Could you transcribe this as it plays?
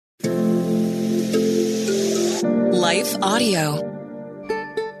Life Audio.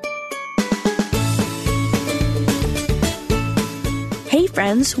 Hey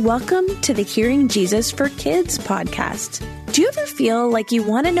friends, welcome to the Hearing Jesus for Kids podcast. Do you ever feel like you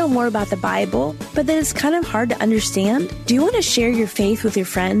want to know more about the Bible, but then it's kind of hard to understand? Do you want to share your faith with your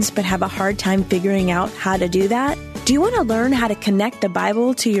friends, but have a hard time figuring out how to do that? Do you want to learn how to connect the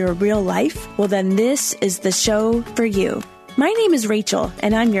Bible to your real life? Well, then this is the show for you. My name is Rachel,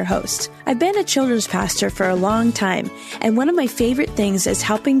 and I'm your host. I've been a children's pastor for a long time, and one of my favorite things is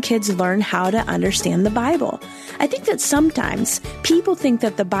helping kids learn how to understand the Bible. I think that sometimes people think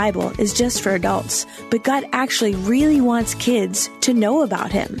that the Bible is just for adults, but God actually really wants kids to know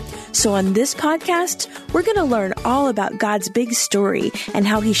about Him. So on this podcast, we're going to learn all about God's big story and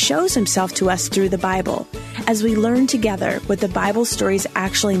how He shows Himself to us through the Bible. As we learn together what the Bible stories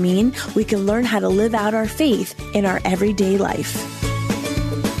actually mean, we can learn how to live out our faith in our everyday life.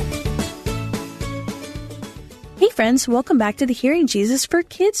 Hey friends, welcome back to the Hearing Jesus for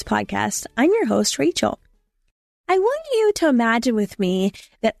Kids podcast. I'm your host, Rachel. I want you to imagine with me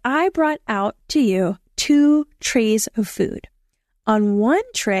that I brought out to you 2 trays of food. On one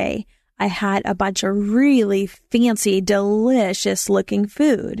tray, I had a bunch of really fancy, delicious looking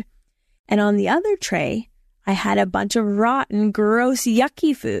food. And on the other tray, I had a bunch of rotten, gross,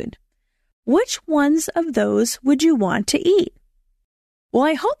 yucky food. Which ones of those would you want to eat? Well,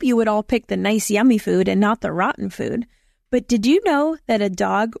 I hope you would all pick the nice, yummy food and not the rotten food. But did you know that a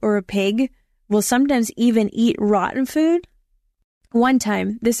dog or a pig will sometimes even eat rotten food? One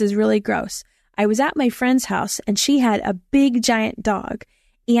time, this is really gross. I was at my friend's house and she had a big giant dog,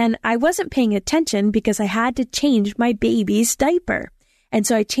 and I wasn't paying attention because I had to change my baby's diaper. And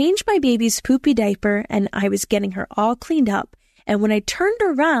so I changed my baby's poopy diaper and I was getting her all cleaned up. And when I turned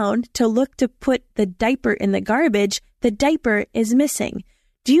around to look to put the diaper in the garbage, the diaper is missing.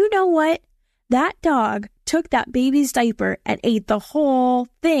 Do you know what? That dog took that baby's diaper and ate the whole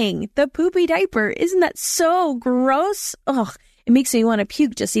thing. The poopy diaper. Isn't that so gross? Ugh, it makes me want to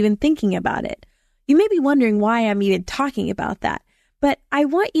puke just even thinking about it. You may be wondering why I'm even talking about that, but I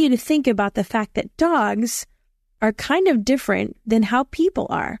want you to think about the fact that dogs are kind of different than how people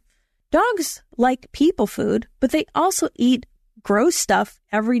are. Dogs like people food, but they also eat gross stuff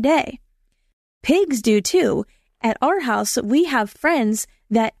every day. Pigs do too. At our house, we have friends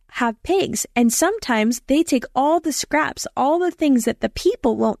that have pigs, and sometimes they take all the scraps, all the things that the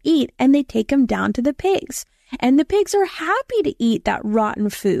people won't eat, and they take them down to the pigs. And the pigs are happy to eat that rotten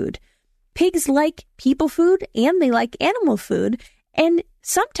food. Pigs like people food and they like animal food, and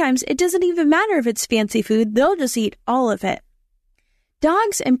sometimes it doesn't even matter if it's fancy food, they'll just eat all of it.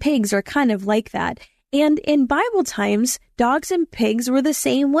 Dogs and pigs are kind of like that. And in Bible times, dogs and pigs were the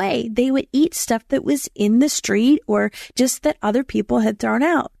same way. They would eat stuff that was in the street or just that other people had thrown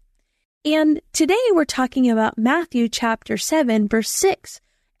out. And today we're talking about Matthew chapter 7, verse 6.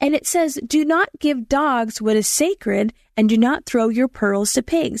 And it says, "Do not give dogs what is sacred, and do not throw your pearls to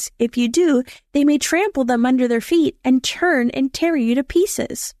pigs. If you do, they may trample them under their feet and turn and tear you to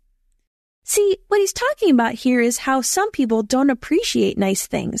pieces." See, what he's talking about here is how some people don't appreciate nice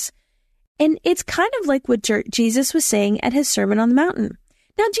things. And it's kind of like what Jesus was saying at his Sermon on the Mountain.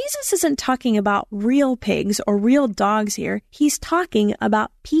 Now, Jesus isn't talking about real pigs or real dogs here. He's talking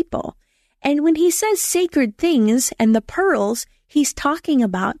about people. And when he says sacred things and the pearls, he's talking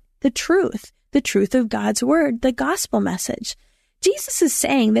about the truth of God's word, the gospel message. Jesus is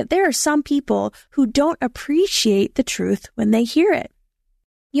saying that there are some people who don't appreciate the truth when they hear it.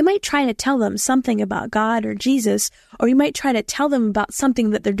 You might try to tell them something about God or Jesus, or you might try to tell them about something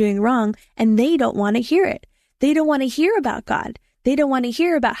that they're doing wrong, and they don't want to hear it. They don't want to hear about God. They don't want to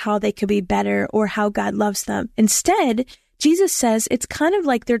hear about how they could be better or how God loves them. Instead, Jesus says it's kind of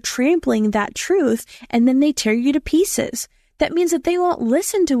like they're trampling that truth, and then they tear you to pieces. That means that they won't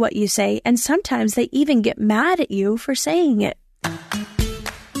listen to what you say, and sometimes they even get mad at you for saying it.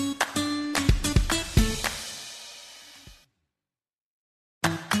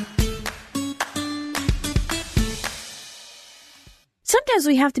 Sometimes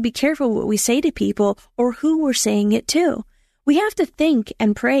we have to be careful what we say to people or who we're saying it to. We have to think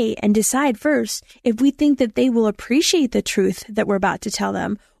and pray and decide first if we think that they will appreciate the truth that we're about to tell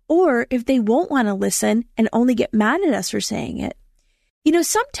them, or if they won't want to listen and only get mad at us for saying it. You know,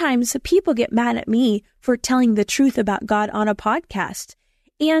 sometimes people get mad at me for telling the truth about God on a podcast.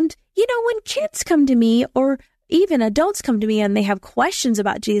 And, you know, when kids come to me or even adults come to me and they have questions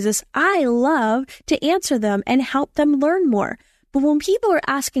about Jesus, I love to answer them and help them learn more. But when people are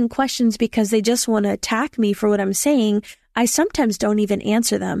asking questions because they just want to attack me for what I'm saying, I sometimes don't even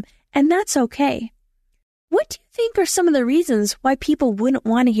answer them, and that's okay. What do you think are some of the reasons why people wouldn't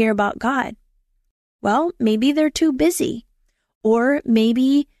want to hear about God? Well, maybe they're too busy, or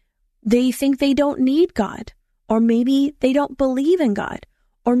maybe they think they don't need God, or maybe they don't believe in God,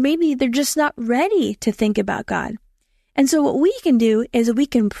 or maybe they're just not ready to think about God. And so what we can do is we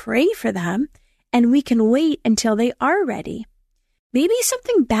can pray for them and we can wait until they are ready. Maybe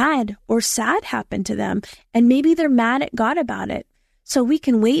something bad or sad happened to them, and maybe they're mad at God about it. So we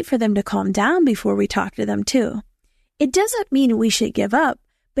can wait for them to calm down before we talk to them too. It doesn't mean we should give up,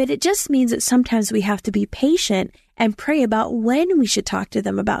 but it just means that sometimes we have to be patient and pray about when we should talk to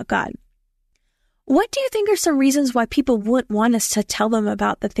them about God. What do you think are some reasons why people wouldn't want us to tell them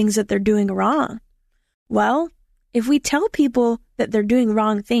about the things that they're doing wrong? Well, if we tell people that they're doing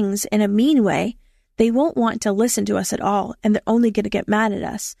wrong things in a mean way, they won't want to listen to us at all, and they're only going to get mad at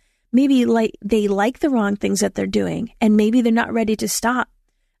us. Maybe they like the wrong things that they're doing, and maybe they're not ready to stop.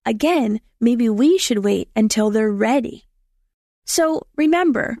 Again, maybe we should wait until they're ready. So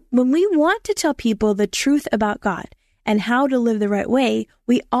remember, when we want to tell people the truth about God and how to live the right way,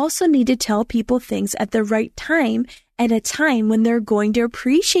 we also need to tell people things at the right time, at a time when they're going to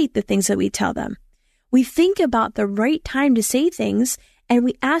appreciate the things that we tell them. We think about the right time to say things, and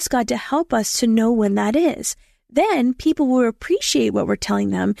we ask God to help us to know when that is. Then people will appreciate what we're telling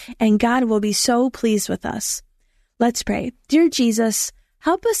them, and God will be so pleased with us. Let's pray. Dear Jesus,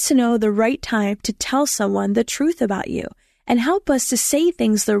 help us to know the right time to tell someone the truth about you, and help us to say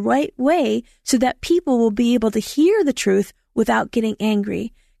things the right way so that people will be able to hear the truth without getting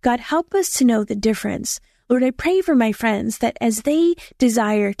angry. God, help us to know the difference. Lord, I pray for my friends that as they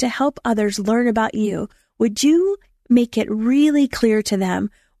desire to help others learn about you, would you make it really clear to them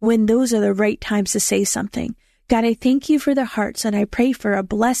when those are the right times to say something. God, I thank you for their hearts, and I pray for a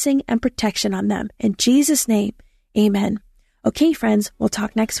blessing and protection on them. In Jesus' name, amen. Okay, friends, we'll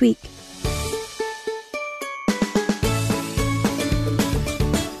talk next week.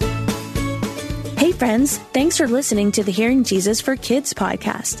 Hey, friends, thanks for listening to the Hearing Jesus for Kids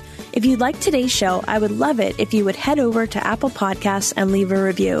podcast. If you like today's show, I would love it if you would head over to Apple Podcasts and leave a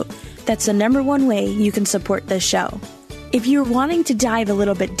review. That's the number one way you can support this show. If you're wanting to dive a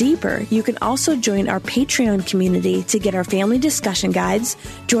little bit deeper, you can also join our Patreon community to get our family discussion guides,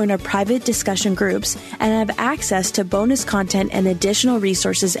 join our private discussion groups, and have access to bonus content and additional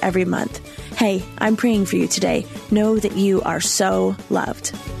resources every month. Hey, I'm praying for you today. Know that you are so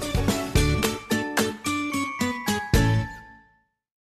loved.